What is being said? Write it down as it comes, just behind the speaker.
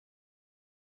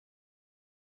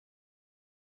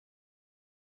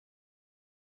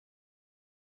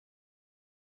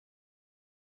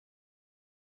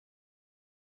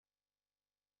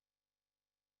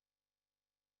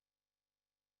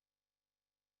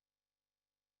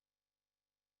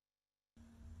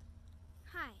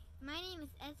My name is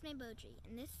Esme Beaudry,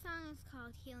 and this song is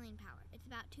called Healing Power. It's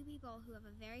about two people who have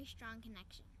a very strong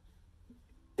connection.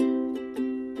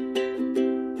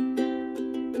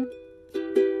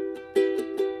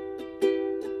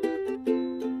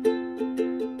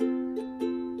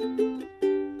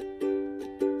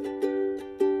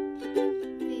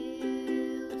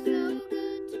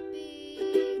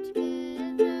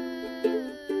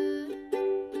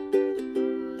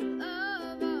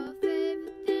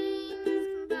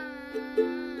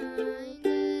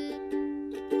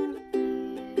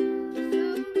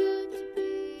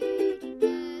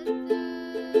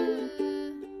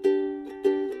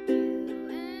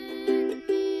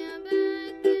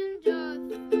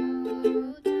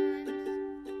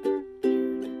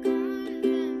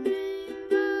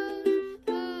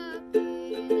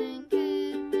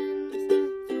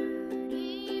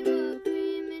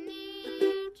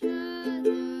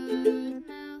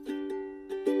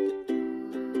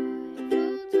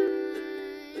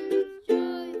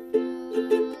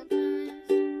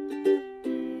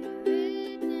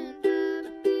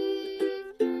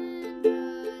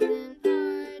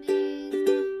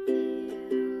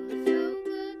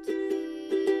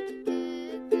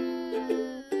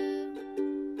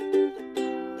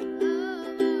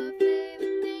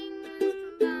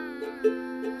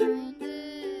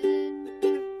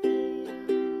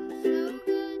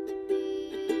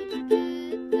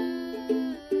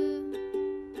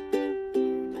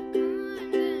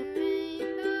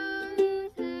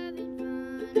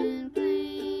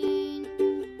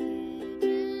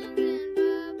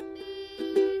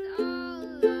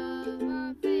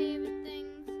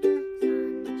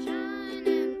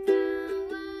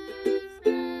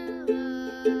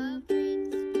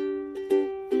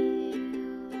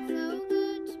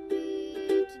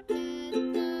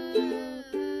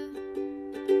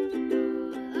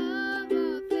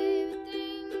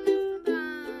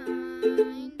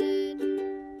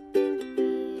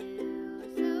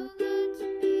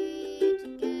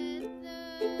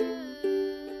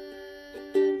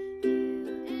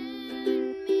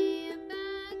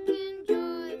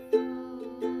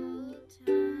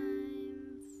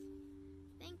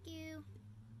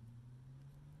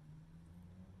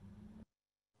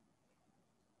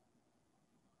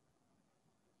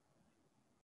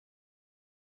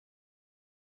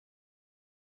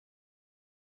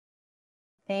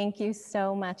 Thank you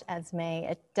so much, Esme.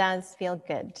 It does feel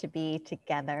good to be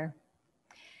together.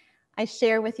 I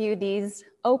share with you these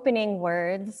opening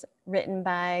words written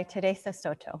by Theresa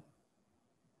Soto.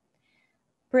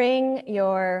 Bring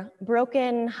your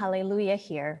broken hallelujah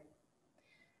here.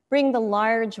 Bring the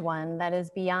large one that is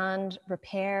beyond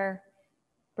repair.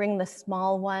 Bring the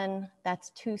small one that's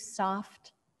too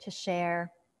soft to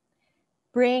share.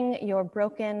 Bring your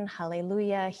broken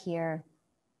hallelujah here.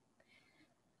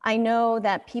 I know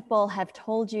that people have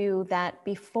told you that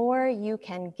before you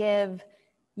can give,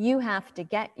 you have to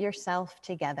get yourself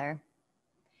together.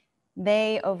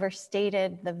 They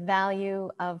overstated the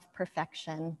value of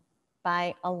perfection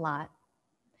by a lot.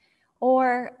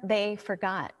 Or they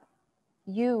forgot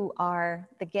you are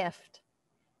the gift.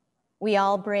 We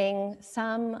all bring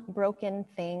some broken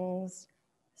things,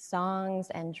 songs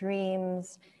and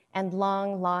dreams and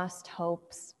long lost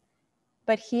hopes.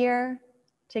 But here,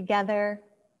 together,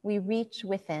 we reach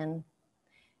within.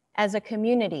 As a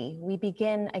community, we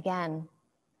begin again.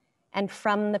 And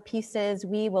from the pieces,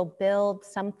 we will build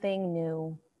something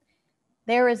new.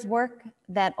 There is work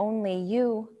that only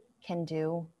you can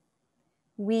do.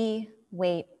 We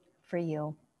wait for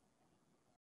you.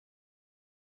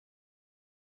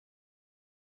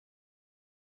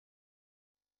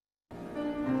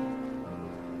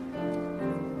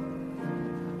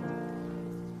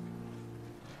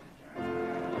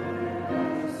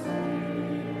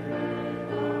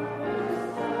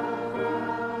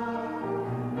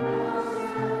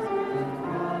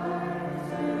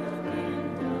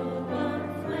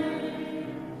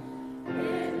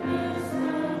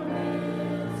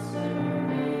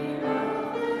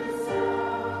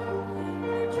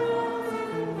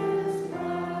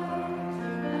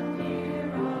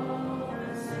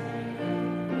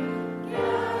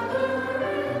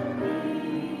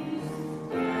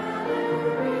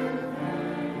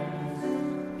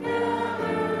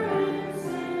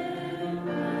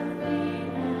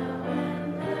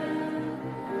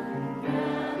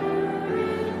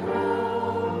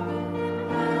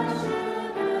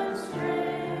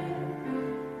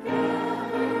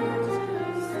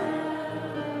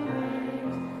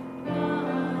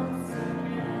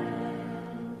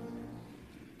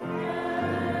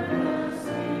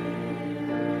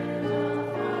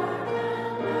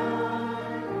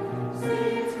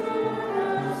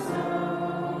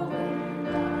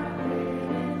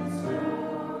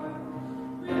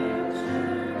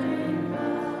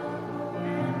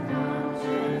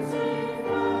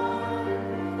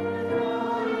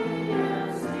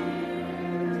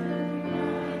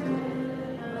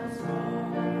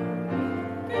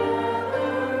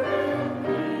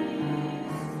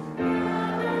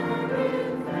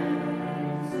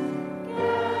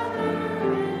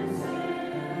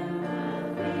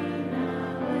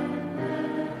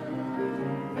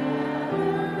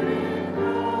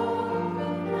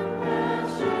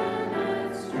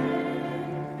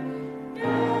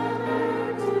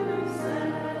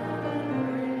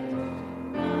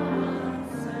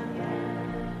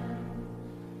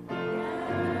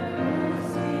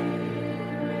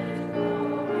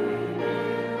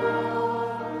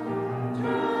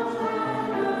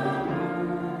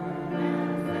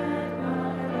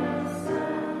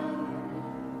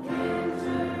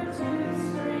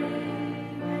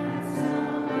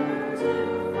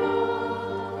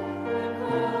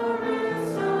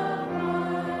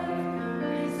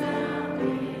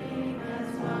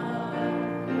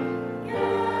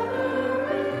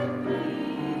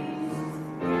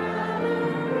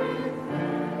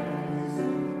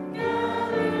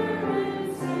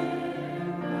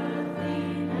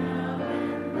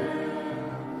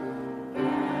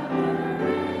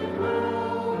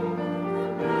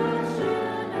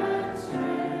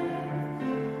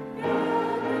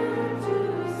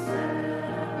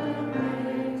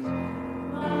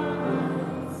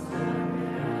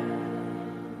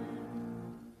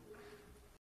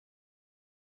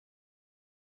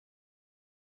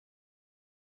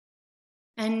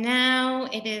 And now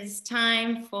it is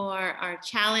time for our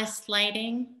chalice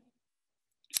lighting.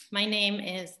 My name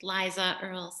is Liza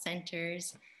Earl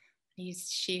Centers. I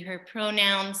use she, her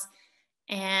pronouns.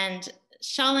 And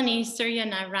Shalini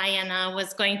Suryanarayana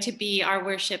was going to be our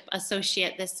worship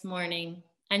associate this morning.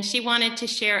 And she wanted to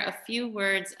share a few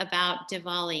words about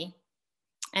Diwali.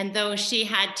 And though she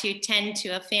had to tend to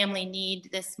a family need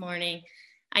this morning,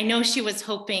 I know she was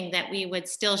hoping that we would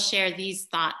still share these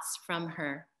thoughts from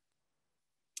her.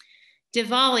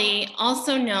 Diwali,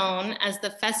 also known as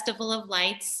the Festival of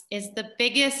Lights, is the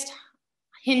biggest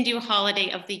Hindu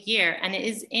holiday of the year, and it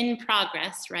is in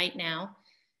progress right now.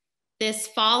 This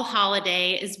fall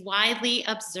holiday is widely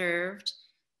observed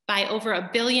by over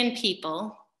 1 billion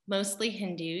people, mostly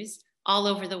Hindus, all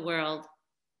over the world.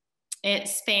 It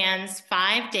spans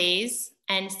 5 days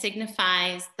and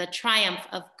signifies the triumph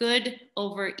of good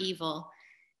over evil,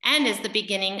 and is the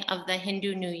beginning of the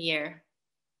Hindu New Year.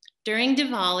 During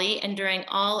Diwali and during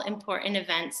all important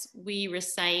events, we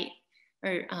recite,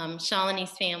 or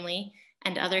Shalini's family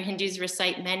and other Hindus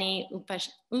recite many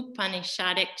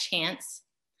Upanishadic chants.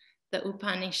 The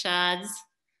Upanishads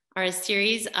are a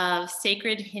series of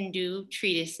sacred Hindu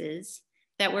treatises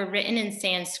that were written in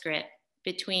Sanskrit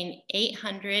between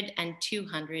 800 and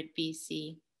 200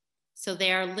 BC. So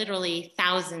they are literally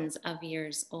thousands of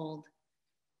years old.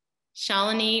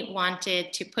 Shalini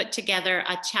wanted to put together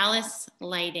a chalice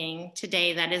lighting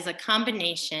today that is a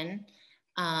combination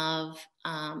of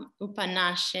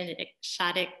Upanishadic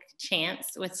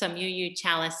chants with some UU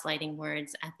chalice lighting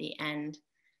words at the end.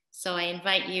 So I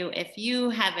invite you, if you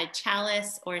have a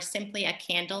chalice or simply a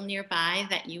candle nearby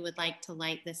that you would like to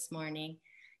light this morning,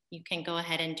 you can go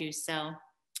ahead and do so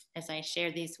as I share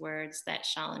these words that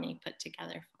Shalini put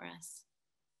together for us.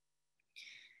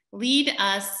 Lead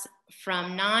us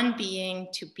from non-being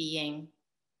to being.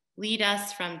 Lead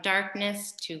us from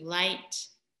darkness to light.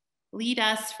 Lead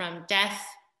us from death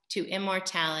to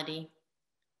immortality.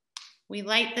 We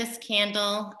light this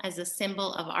candle as a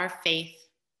symbol of our faith.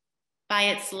 By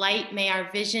its light, may our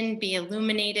vision be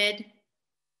illuminated.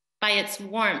 By its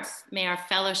warmth, may our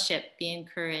fellowship be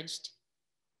encouraged.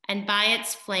 And by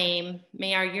its flame,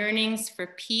 may our yearnings for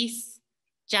peace,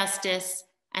 justice,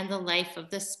 and the life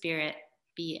of the Spirit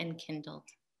be enkindled.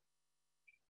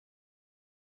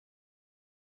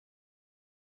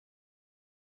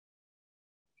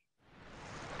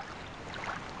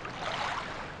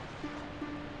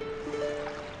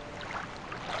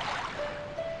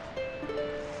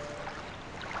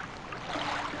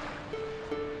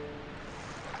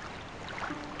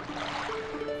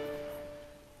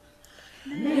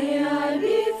 May I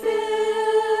be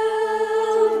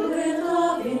filled with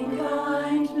loving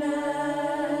kindness.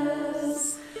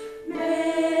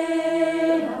 May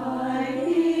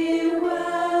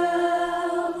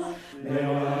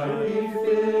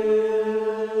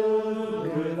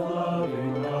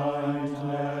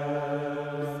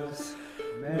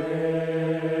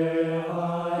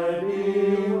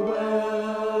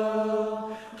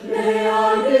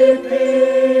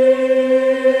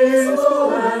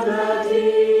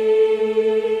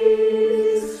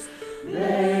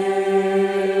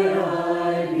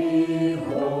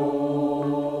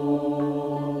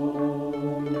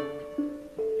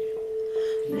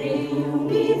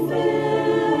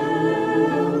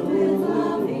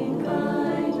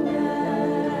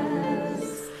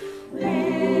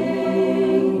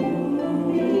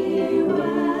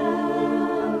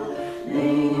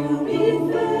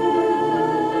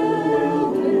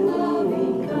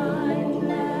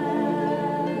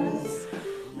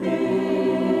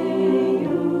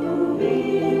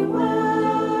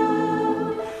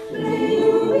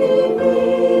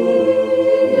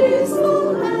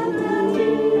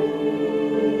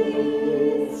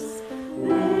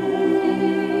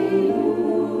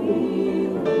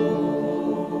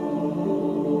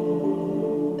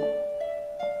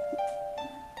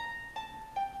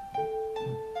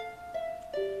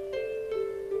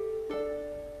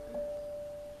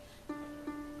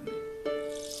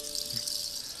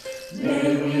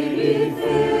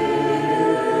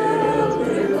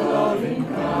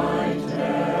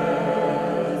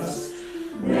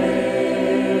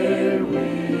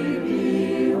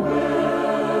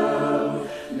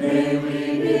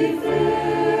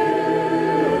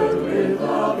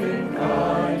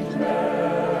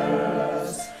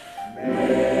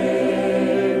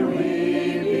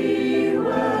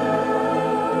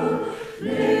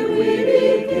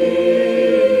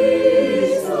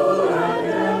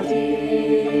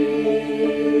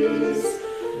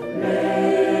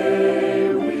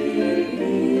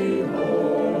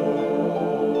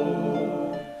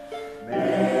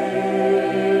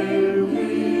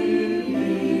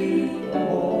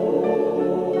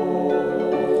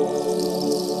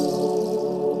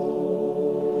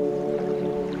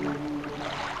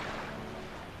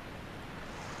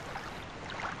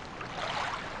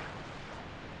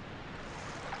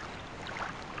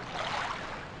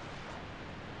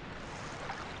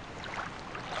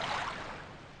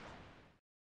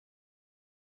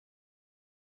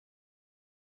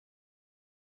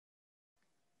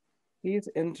Please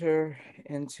enter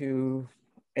into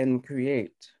and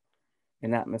create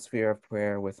an atmosphere of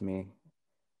prayer with me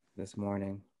this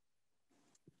morning.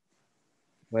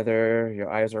 Whether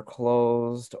your eyes are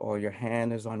closed or your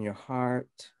hand is on your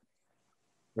heart,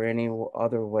 or any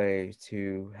other way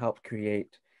to help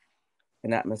create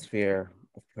an atmosphere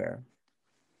of prayer.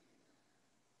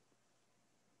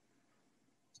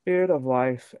 Spirit of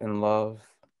life and love,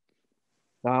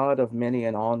 God of many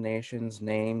and all nations,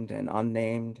 named and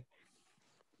unnamed,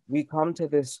 we come to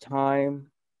this time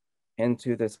and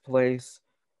to this place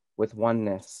with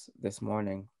oneness this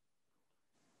morning.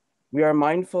 We are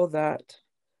mindful that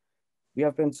we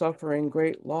have been suffering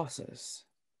great losses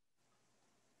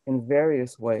in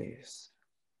various ways,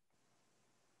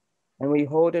 and we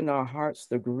hold in our hearts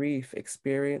the grief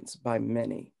experienced by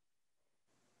many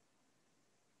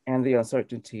and the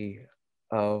uncertainty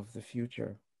of the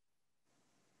future.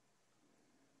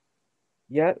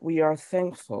 Yet we are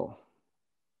thankful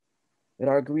that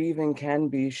our grieving can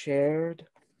be shared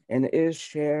and is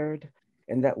shared,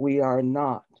 and that we are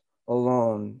not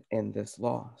alone in this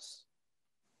loss.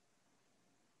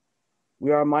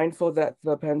 We are mindful that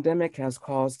the pandemic has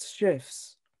caused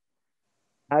shifts,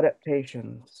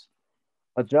 adaptations,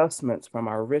 adjustments from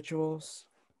our rituals,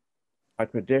 our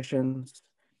traditions,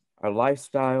 our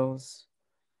lifestyles,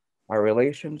 our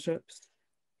relationships,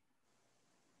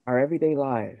 our everyday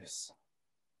lives.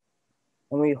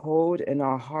 And we hold in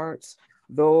our hearts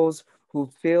those who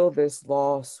feel this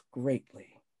loss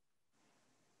greatly.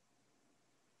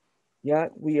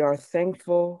 Yet we are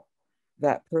thankful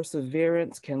that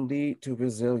perseverance can lead to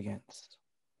resilience,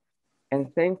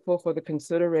 and thankful for the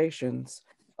considerations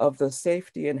of the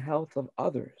safety and health of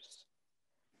others,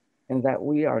 and that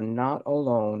we are not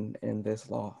alone in this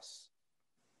loss.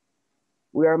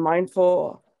 We are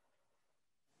mindful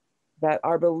that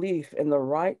our belief in the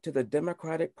right to the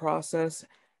democratic process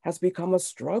has become a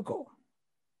struggle.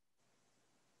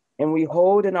 And we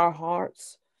hold in our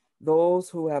hearts those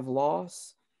who have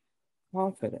lost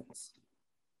confidence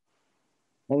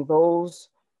and those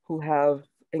who have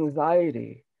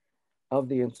anxiety of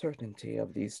the uncertainty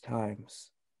of these times.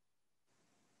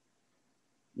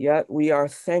 Yet we are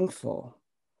thankful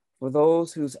for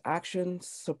those whose actions,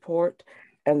 support,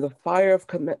 and the fire of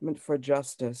commitment for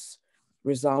justice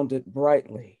resounded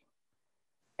brightly,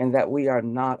 and that we are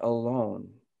not alone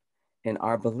in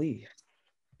our belief.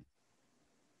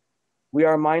 We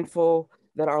are mindful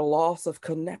that our loss of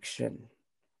connection,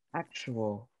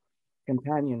 actual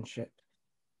companionship,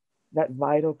 that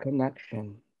vital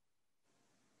connection,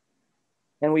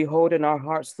 and we hold in our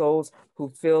hearts those who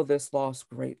feel this loss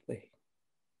greatly.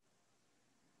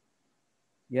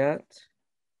 Yet,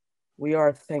 we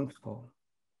are thankful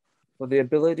for the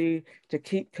ability to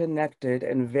keep connected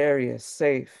in various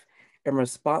safe and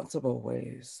responsible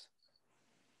ways,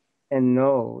 and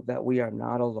know that we are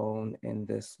not alone in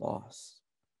this loss.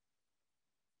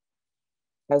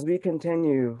 As we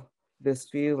continue this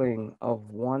feeling of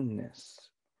oneness,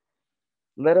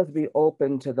 let us be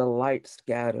open to the light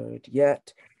scattered,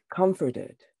 yet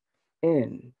comforted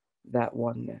in that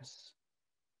oneness.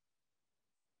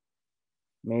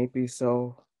 May it be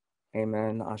so.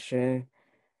 Amen. Ashe,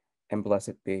 and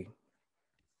blessed be.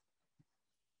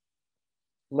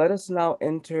 Let us now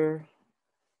enter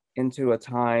into a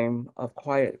time of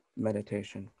quiet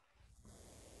meditation,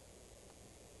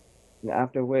 and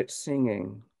after which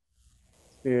singing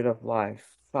Spirit of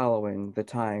Life, following the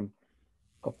time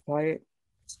of quiet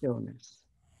stillness.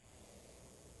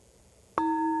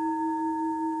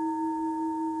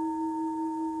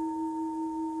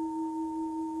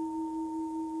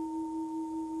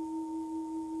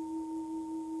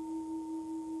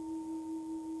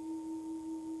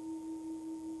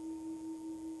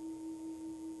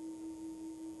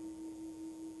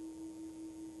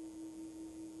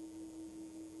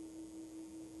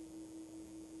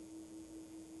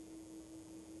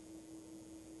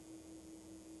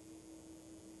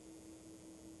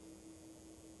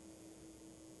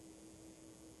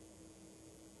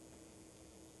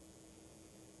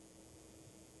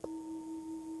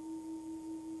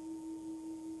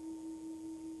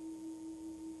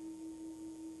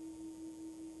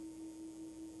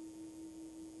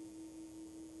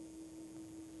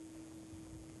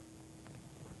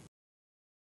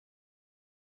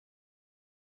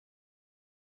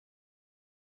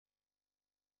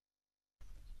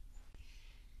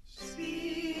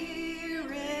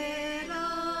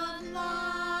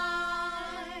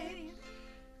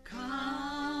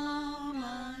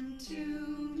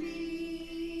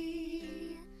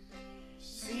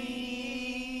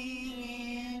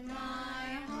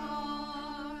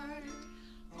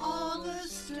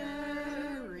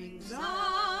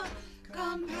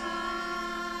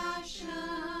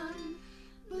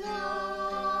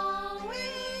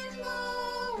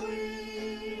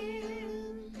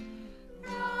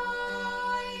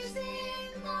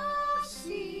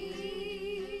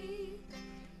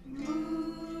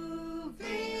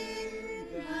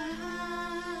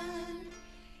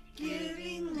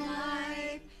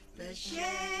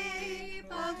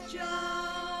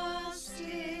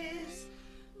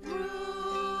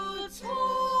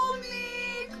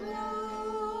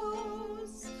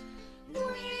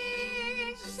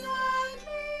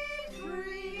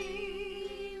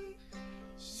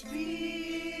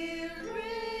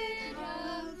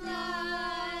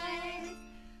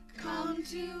 Come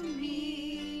to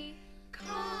me, come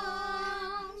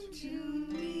to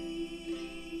me.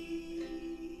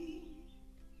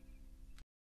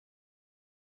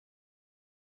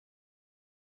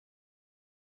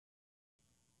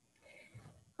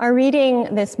 Our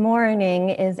reading this morning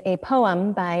is a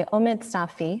poem by Omid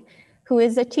Safi, who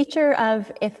is a teacher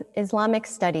of Islamic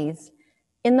studies.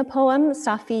 In the poem,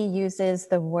 Safi uses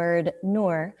the word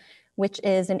nur, which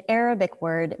is an Arabic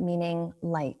word meaning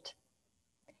light.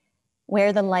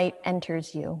 Where the Light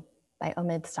Enters You by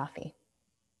Omid Safi.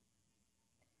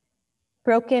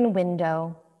 Broken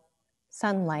window,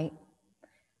 sunlight,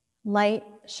 light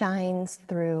shines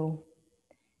through.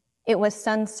 It was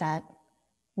sunset,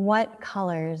 what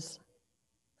colors?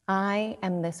 I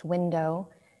am this window,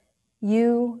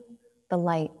 you the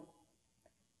light.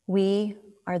 We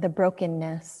are the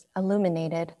brokenness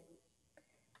illuminated.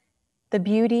 The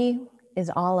beauty is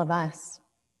all of us.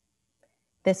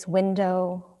 This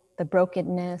window, the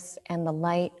brokenness, and the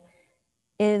light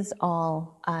is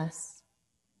all us.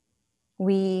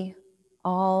 We,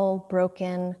 all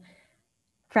broken,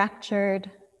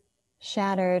 fractured,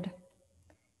 shattered.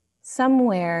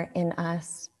 Somewhere in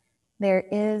us, there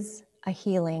is a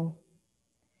healing.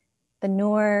 The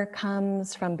nur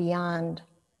comes from beyond.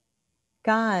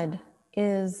 God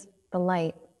is the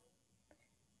light.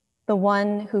 The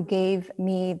one who gave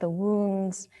me the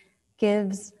wounds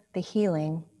gives the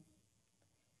healing.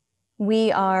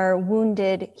 We are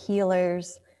wounded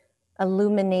healers,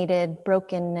 illuminated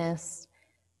brokenness.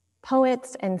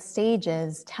 Poets and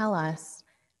sages tell us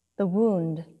the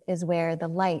wound is where the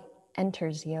light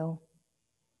enters you.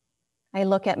 I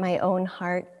look at my own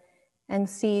heart and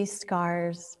see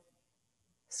scars,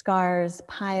 scars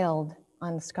piled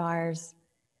on scars.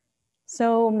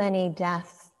 So many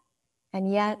deaths,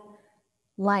 and yet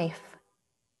life,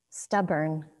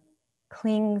 stubborn,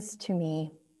 clings to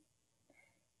me.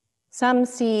 Some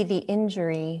see the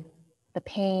injury, the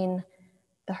pain,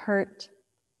 the hurt.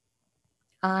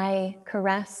 I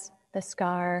caress the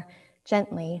scar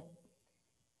gently.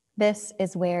 This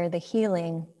is where the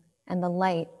healing and the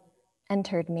light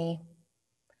entered me.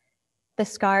 The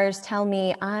scars tell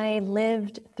me I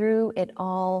lived through it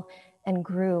all and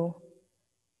grew.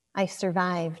 I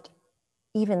survived,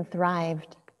 even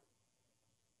thrived.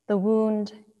 The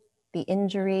wound, the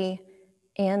injury,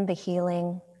 and the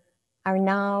healing are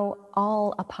now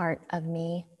all a part of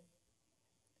me.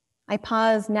 I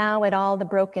pause now at all the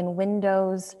broken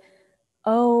windows.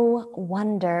 Oh,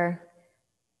 wonder,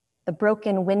 the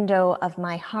broken window of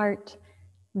my heart,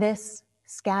 this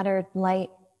scattered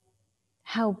light.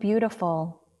 How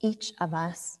beautiful each of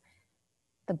us,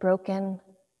 the broken,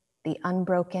 the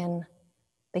unbroken,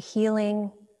 the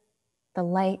healing, the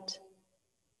light,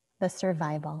 the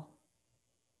survival.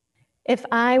 If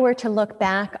I were to look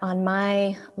back on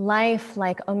my life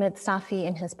like Omid Safi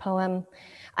in his poem,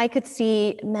 I could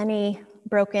see many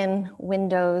broken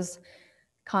windows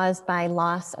caused by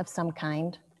loss of some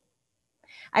kind.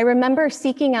 I remember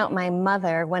seeking out my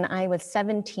mother when I was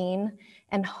 17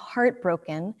 and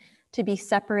heartbroken to be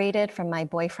separated from my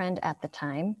boyfriend at the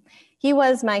time. He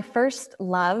was my first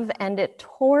love, and it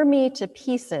tore me to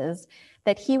pieces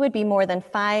that he would be more than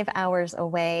 5 hours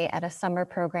away at a summer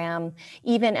program,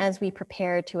 even as we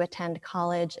prepared to attend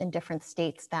college in different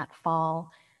states that fall.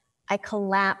 I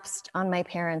collapsed on my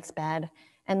parents' bed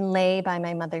and lay by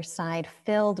my mother's side,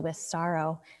 filled with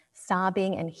sorrow,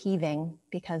 sobbing and heaving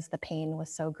because the pain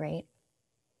was so great.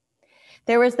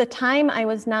 There was the time I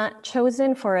was not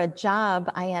chosen for a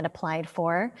job I had applied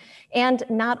for, and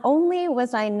not only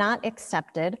was I not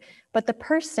accepted, but the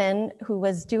person who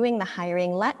was doing the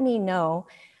hiring let me know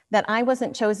that I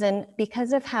wasn't chosen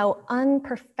because of how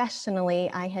unprofessionally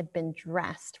I had been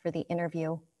dressed for the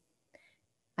interview.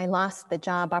 I lost the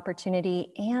job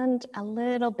opportunity and a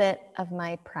little bit of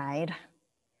my pride.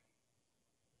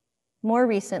 More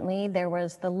recently, there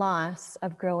was the loss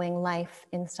of growing life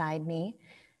inside me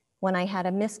when I had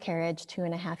a miscarriage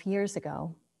 2.5 years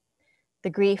ago.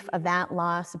 The grief of that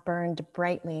loss burned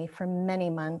brightly for many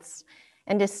months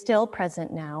and is still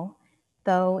present now,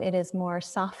 though it is more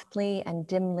softly and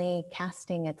dimly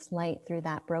casting its light through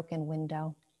that broken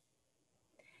window.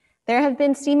 There have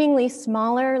been seemingly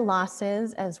smaller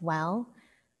losses as well.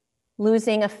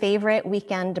 Losing a favorite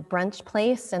weekend brunch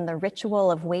place and the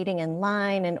ritual of waiting in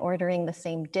line and ordering the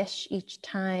same dish each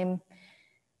time.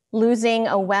 Losing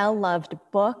a well-loved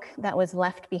book that was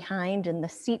left behind in the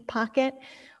seat pocket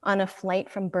on a flight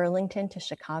from Burlington to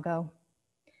Chicago.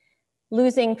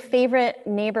 Losing favorite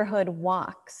neighborhood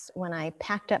walks when I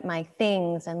packed up my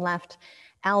things and left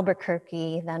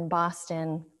Albuquerque, then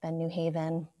Boston, then New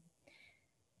Haven.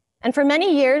 And for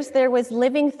many years, there was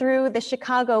living through the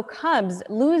Chicago Cubs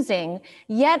losing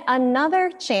yet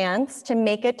another chance to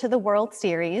make it to the World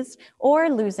Series or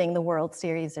losing the World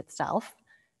Series itself.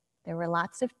 There were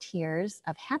lots of tears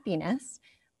of happiness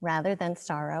rather than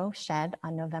sorrow shed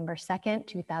on November 2nd,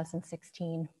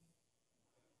 2016.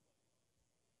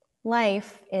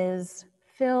 Life is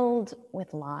filled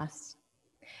with loss.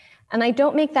 And I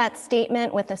don't make that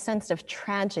statement with a sense of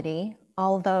tragedy,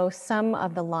 although some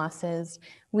of the losses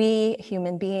we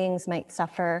human beings might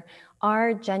suffer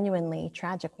are genuinely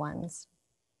tragic ones.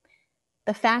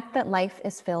 The fact that life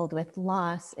is filled with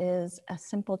loss is a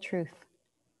simple truth.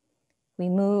 We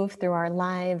move through our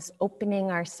lives,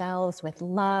 opening ourselves with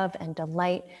love and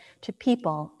delight to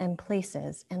people and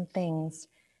places and things.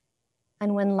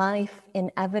 And when life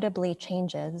inevitably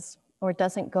changes or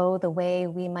doesn't go the way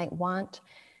we might want,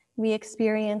 we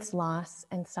experience loss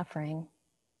and suffering.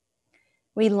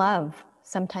 We love,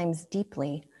 sometimes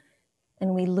deeply,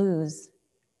 and we lose,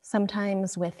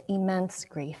 sometimes with immense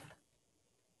grief.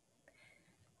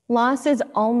 Loss is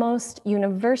almost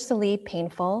universally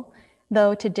painful,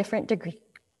 though to different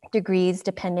degrees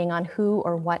depending on who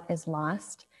or what is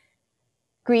lost.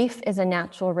 Grief is a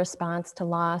natural response to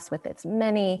loss with its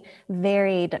many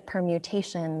varied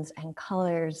permutations and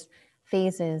colors,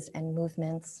 phases, and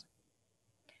movements.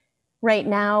 Right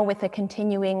now, with the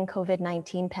continuing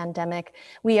COVID-19 pandemic,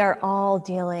 we are all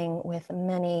dealing with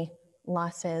many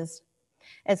losses.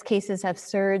 As cases have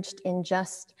surged in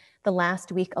just the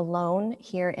last week alone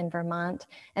here in Vermont,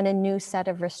 and a new set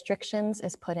of restrictions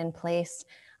is put in place,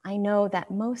 I know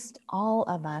that most all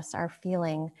of us are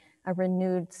feeling a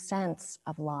renewed sense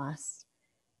of loss.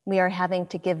 We are having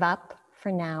to give up,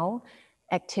 for now,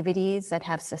 activities that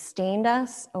have sustained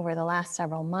us over the last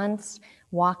several months,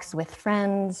 walks with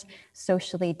friends,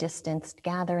 socially distanced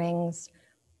gatherings.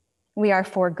 We are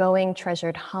foregoing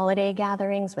treasured holiday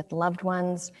gatherings with loved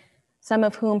ones, some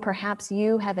of whom perhaps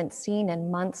you haven't seen in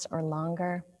months or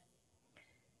longer.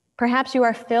 Perhaps you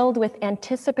are filled with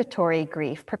anticipatory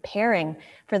grief, preparing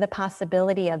for the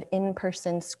possibility of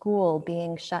in-person school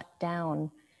being shut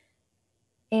down.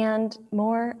 And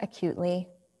more acutely,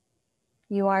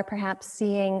 you are perhaps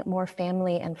seeing more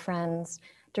family and friends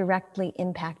directly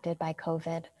impacted by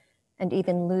COVID and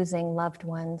even losing loved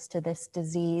ones to this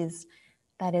disease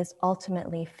that is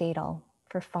ultimately fatal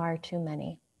for far too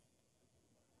many.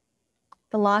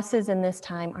 The losses in this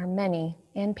time are many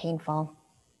and painful.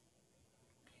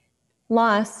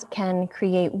 Loss can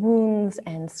create wounds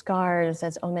and scars,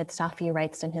 as Omid Safi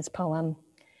writes in his poem.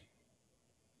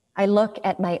 I look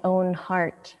at my own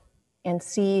heart and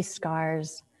see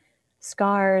scars,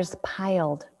 scars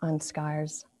piled on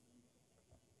scars.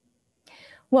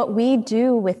 What we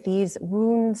do with these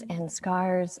wounds and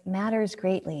scars matters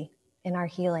greatly in our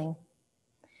healing.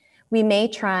 We may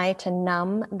try to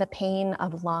numb the pain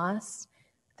of loss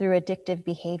through addictive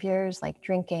behaviors like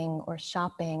drinking or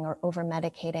shopping or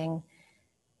over-medicating.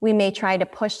 We may try to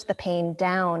push the pain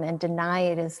down and deny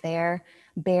it is there,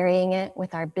 burying it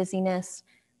with our busyness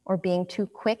or being too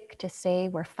quick to say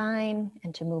we're fine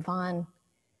and to move on.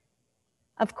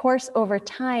 Of course, over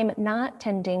time, not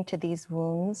tending to these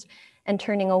wounds and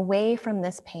turning away from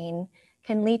this pain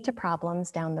can lead to problems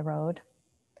down the road.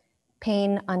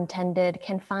 Pain untended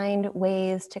can find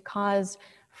ways to cause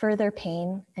further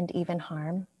pain and even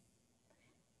harm.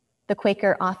 The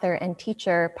Quaker author and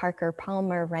teacher Parker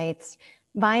Palmer writes,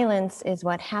 "Violence is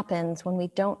what happens when we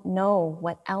don't know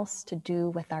what else to do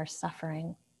with our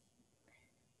suffering."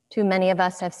 Too many of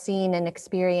us have seen and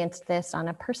experienced this on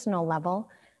a personal level,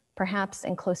 perhaps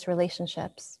in close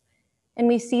relationships. And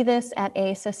we see this at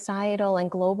a societal and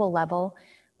global level,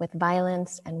 with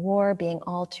violence and war being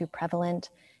all too prevalent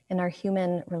in our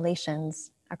human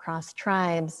relations across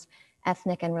tribes,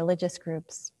 ethnic and religious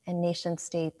groups, and nation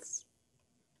states.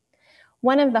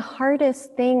 One of the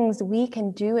hardest things we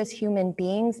can do as human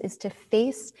beings is to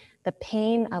face the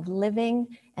pain of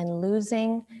living and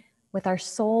losing with our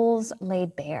souls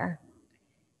laid bare.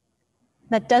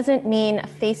 That doesn't mean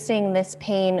facing this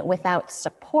pain without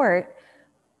support,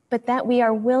 but that we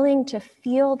are willing to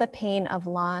feel the pain of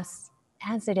loss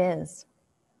as it is.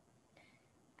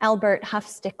 Albert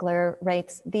Hufstekler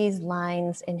writes these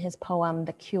lines in his poem,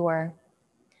 The Cure.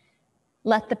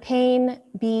 "Let the pain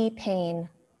be pain,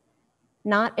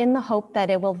 not in the hope that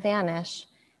it will vanish,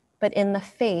 but in the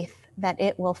faith that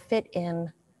it will fit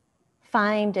in,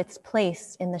 find its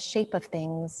place in the shape of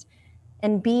things,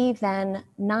 and be then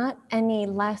not any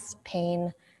less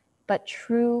pain, but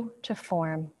true to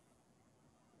form."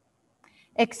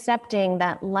 Accepting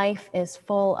that life is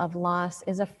full of loss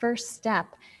is a first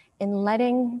step in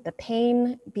letting the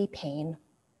pain be pain.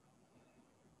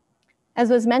 As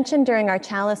was mentioned during our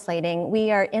chalice lighting,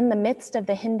 we are in the midst of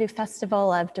the Hindu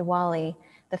festival of Diwali,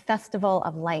 the festival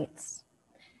of lights.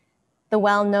 The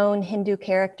well-known Hindu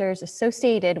characters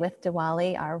associated with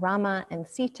Diwali are Rama and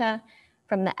Sita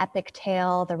from the epic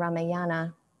tale, the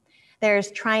Ramayana. There's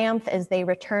triumph as they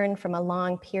return from a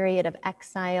long period of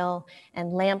exile,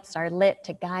 and lamps are lit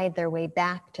to guide their way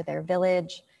back to their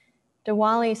village.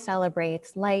 Diwali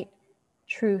celebrates light,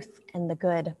 truth, and the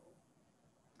good.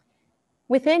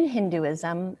 Within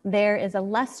Hinduism, there is a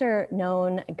lesser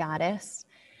known goddess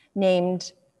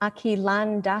named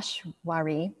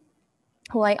Akhilandashwari,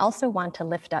 who I also want to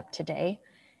lift up today.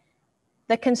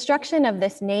 The construction of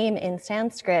this name in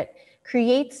Sanskrit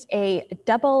creates a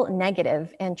double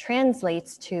negative and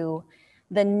translates to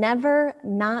the never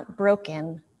not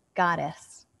broken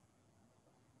goddess.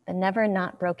 The never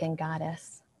not broken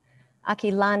goddess.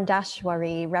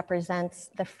 Akhilandashwari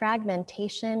represents the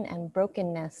fragmentation and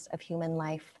brokenness of human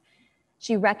life.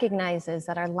 She recognizes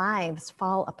that our lives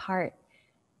fall apart.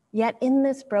 Yet in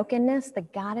this brokenness, the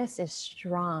goddess is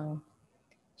strong.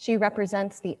 She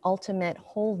represents the ultimate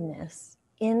wholeness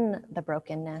in the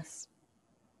brokenness.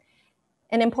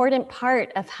 An important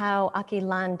part of how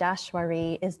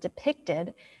Akhilandashwari is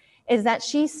depicted is that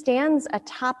she stands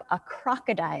atop a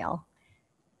crocodile,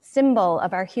 symbol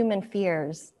of our human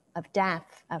fears, of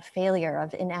death, of failure,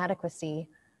 of inadequacy.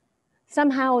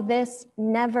 Somehow this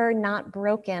never not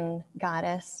broken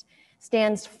goddess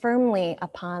stands firmly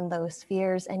upon those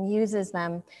fears and uses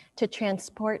them to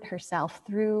transport herself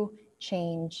through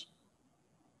change.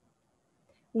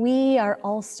 We are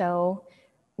also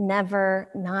never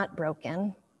not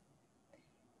broken.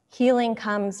 Healing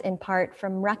comes in part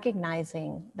from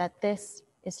recognizing that this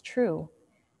is true.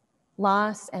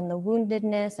 Loss and the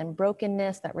woundedness and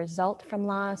brokenness that result from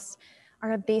loss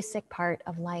are a basic part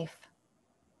of life.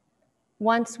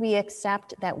 Once we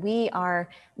accept that we are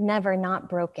never not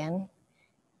broken,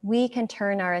 we can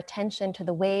turn our attention to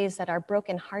the ways that our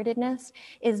brokenheartedness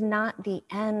is not the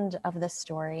end of the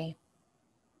story.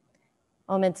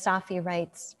 Omid Safi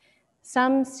writes,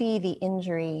 "Some see the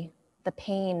injury, the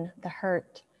pain, the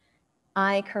hurt.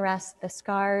 I caress the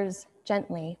scars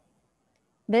gently.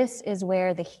 This is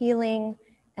where the healing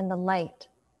and the light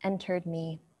entered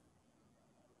me."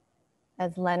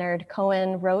 As Leonard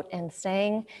Cohen wrote and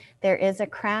sang, there is a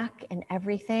crack in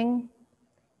everything.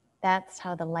 That's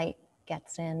how the light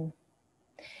gets in.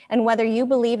 And whether you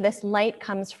believe this light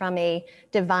comes from a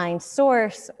divine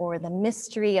source or the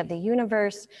mystery of the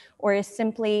universe or is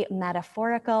simply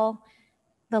metaphorical,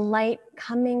 the light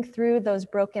coming through those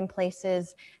broken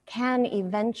places can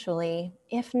eventually,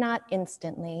 if not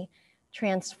instantly,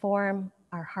 transform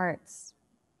our hearts.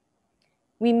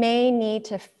 We may need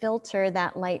to filter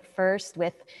that light first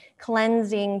with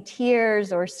cleansing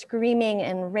tears or screaming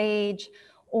in rage,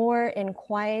 or in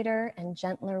quieter and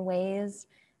gentler ways,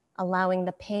 allowing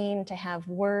the pain to have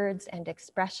words and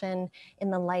expression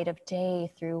in the light of day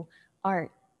through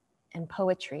art and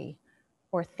poetry,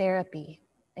 or therapy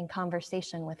and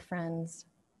conversation with friends.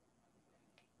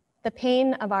 The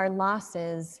pain of our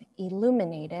losses,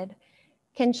 illuminated,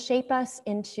 can shape us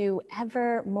into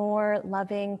ever more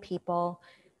loving people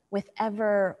with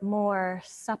ever more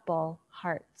supple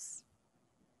hearts.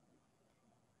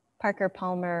 Parker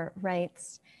Palmer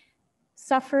writes,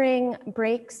 "Suffering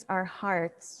breaks our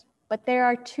hearts, but there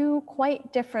are two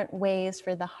quite different ways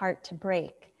for the heart to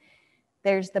break.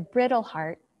 There's the brittle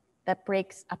heart that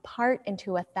breaks apart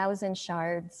into 1,000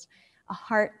 shards, a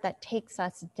heart that takes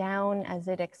us down as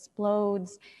it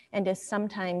explodes and is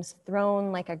sometimes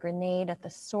thrown like a grenade at the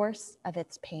source of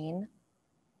its pain.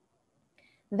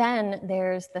 Then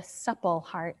there's the supple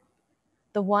heart,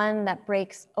 the one that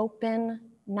breaks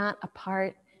open, not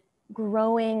apart,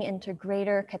 growing into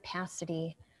greater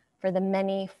capacity for the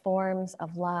many forms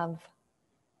of love.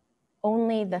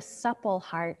 Only the supple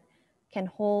heart can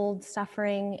hold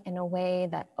suffering in a way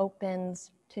that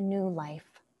opens to new life.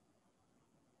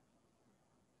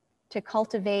 To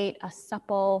cultivate a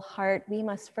supple heart, we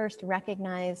must first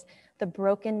recognize the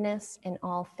brokenness in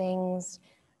all things,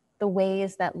 the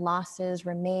ways that losses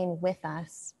remain with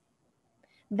us.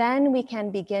 Then we can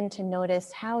begin to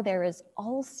notice how there is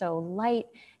also light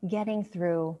getting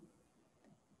through.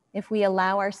 If we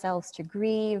allow ourselves to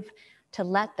grieve, to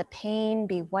let the pain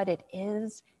be what it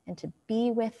is, and to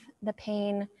be with the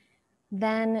pain,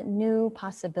 then new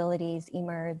possibilities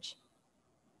emerge.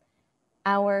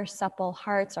 Our supple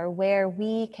hearts are where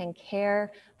we can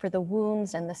care for the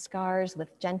wounds and the scars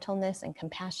with gentleness and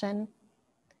compassion.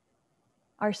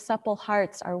 Our supple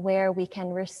hearts are where we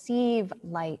can receive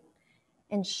light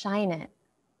and shine it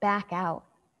back out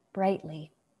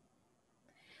brightly.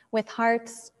 With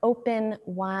hearts open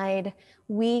wide,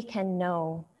 we can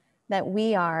know that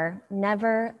we are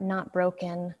never not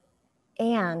broken,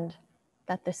 and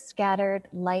that the scattered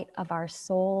light of our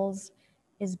souls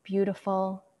is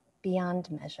beautiful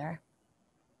beyond measure.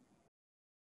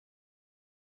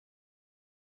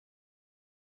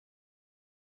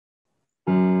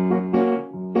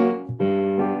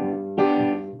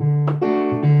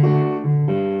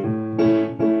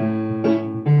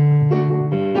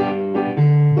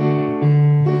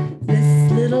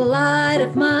 This little light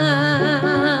of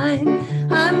mine,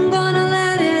 I'm gonna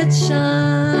let it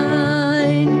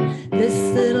shine. This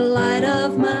little light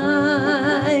of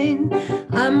mine,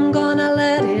 I'm gonna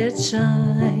let it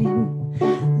shine.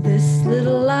 This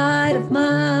little light of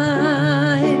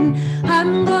mine,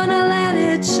 I'm gonna let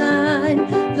it shine.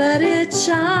 Let it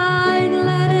shine,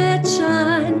 let it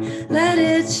shine, let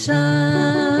it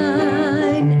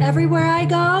shine. Everywhere I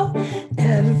go,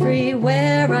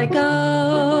 everywhere I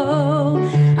go,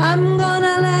 I'm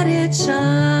gonna let it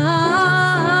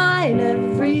shine.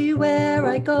 Everywhere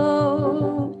I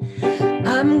go,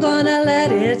 I'm gonna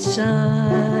let it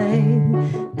shine.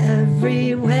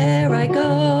 Everywhere I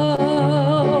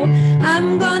go,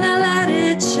 I'm gonna let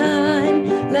it shine.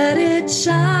 Let it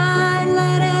shine,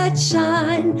 let it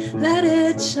shine, let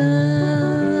it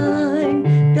shine.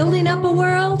 Building up a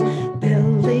world,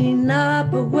 building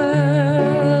up a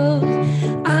world,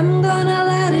 I'm gonna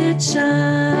let it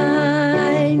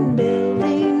shine.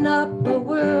 Building up a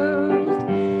world,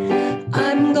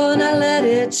 I'm gonna let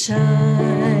it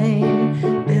shine.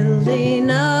 Building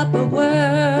up a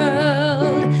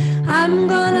world, I'm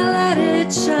gonna let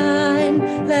it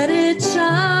shine. Let it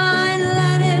shine,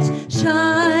 let it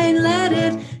shine, let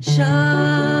it shine.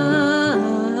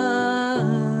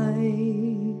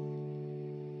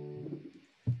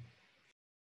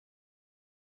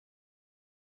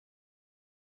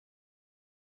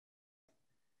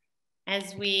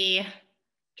 As we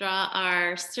draw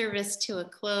our service to a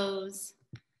close,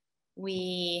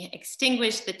 we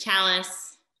extinguish the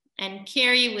chalice and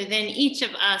carry within each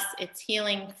of us its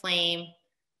healing flame,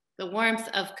 the warmth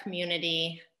of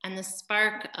community, and the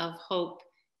spark of hope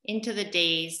into the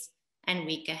days and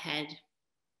week ahead.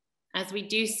 As we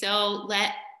do so,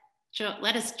 let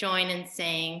us join in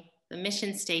saying the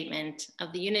mission statement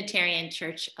of the Unitarian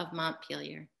Church of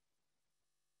Montpelier.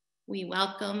 We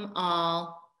welcome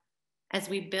all as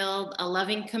we build a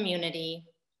loving community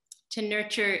to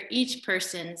nurture each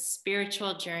person's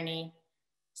spiritual journey,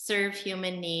 serve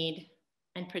human need,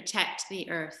 and protect the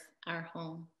earth, our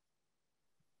home.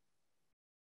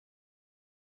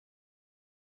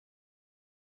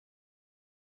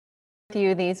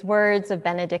 You these words of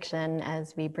benediction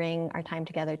as we bring our time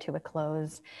together to a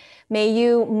close. May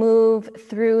you move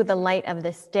through the light of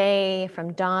this day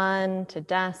from dawn to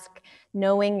dusk,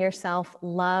 knowing yourself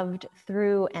loved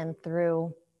through and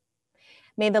through.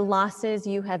 May the losses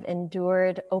you have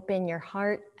endured open your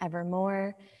heart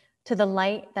evermore to the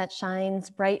light that shines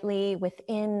brightly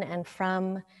within and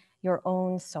from your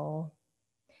own soul.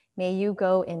 May you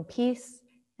go in peace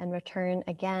and return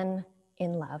again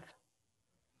in love.